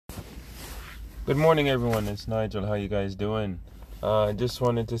Good morning, everyone. It's Nigel. How you guys doing? I just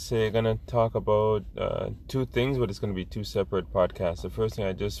wanted to say, I'm gonna talk about two things, but it's gonna be two separate podcasts. The first thing,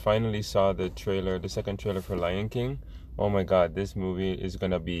 I just finally saw the trailer, the second trailer for Lion King. Oh my God, this movie is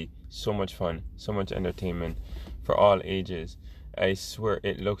gonna be so much fun, so much entertainment for all ages. I swear,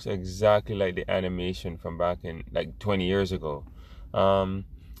 it looks exactly like the animation from back in like 20 years ago.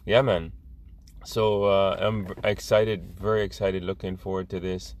 Yeah, man. So I'm excited, very excited, looking forward to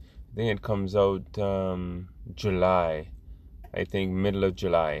this. I think it comes out July. I think middle of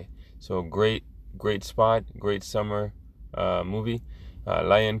July. So great spot, great summer movie.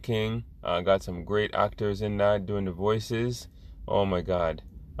 Lion King got some great actors in that doing the voices. Oh my God.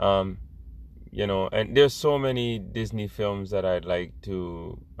 Um, and there's so many Disney films that I'd like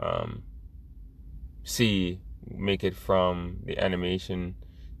to see make it from the animation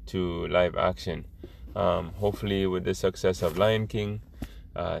to live action. Hopefully, with the success of Lion King,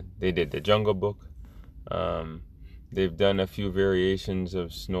 they did the Jungle Book. Um, they've done a few variations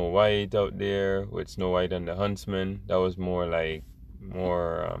of Snow White out there with Snow White and the Huntsman. That was more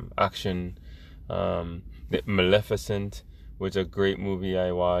action. The Maleficent was a great movie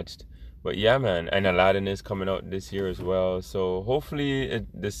I watched. But yeah, man, and Aladdin is coming out this year as well. So hopefully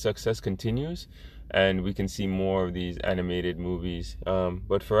the success continues and we can see more of these animated movies.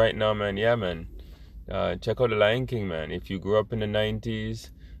 But for right now, man, yeah, man, check out The Lion King, man. If you grew up in the 90s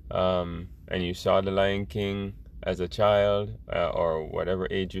and you saw The Lion King as a child or whatever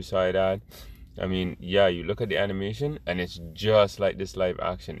age you saw it at, I mean, yeah, you look at the animation and it's just like this live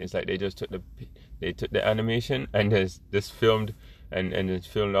action. It's like they just took the animation and just filmed and just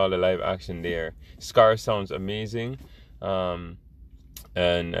filmed all the live action there. Scar sounds amazing, and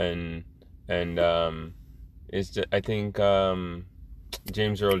it's just, I think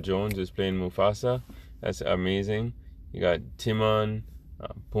James Earl Jones is playing Mufasa. That's amazing. You got Timon,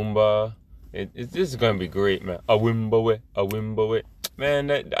 Pumbaa. This is gonna be great, man. A Wimbawe. Man,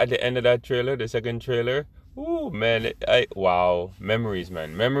 at the end of that trailer, the second trailer, ooh, man, wow, memories,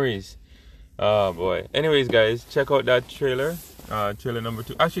 man, memories. Oh boy. Anyways, guys, check out that trailer, trailer number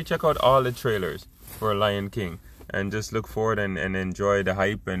 2. Actually, check out all the trailers for Lion King, and just look forward and enjoy the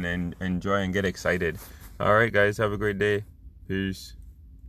hype and enjoy and get excited. All right, guys, have a great day. Peace.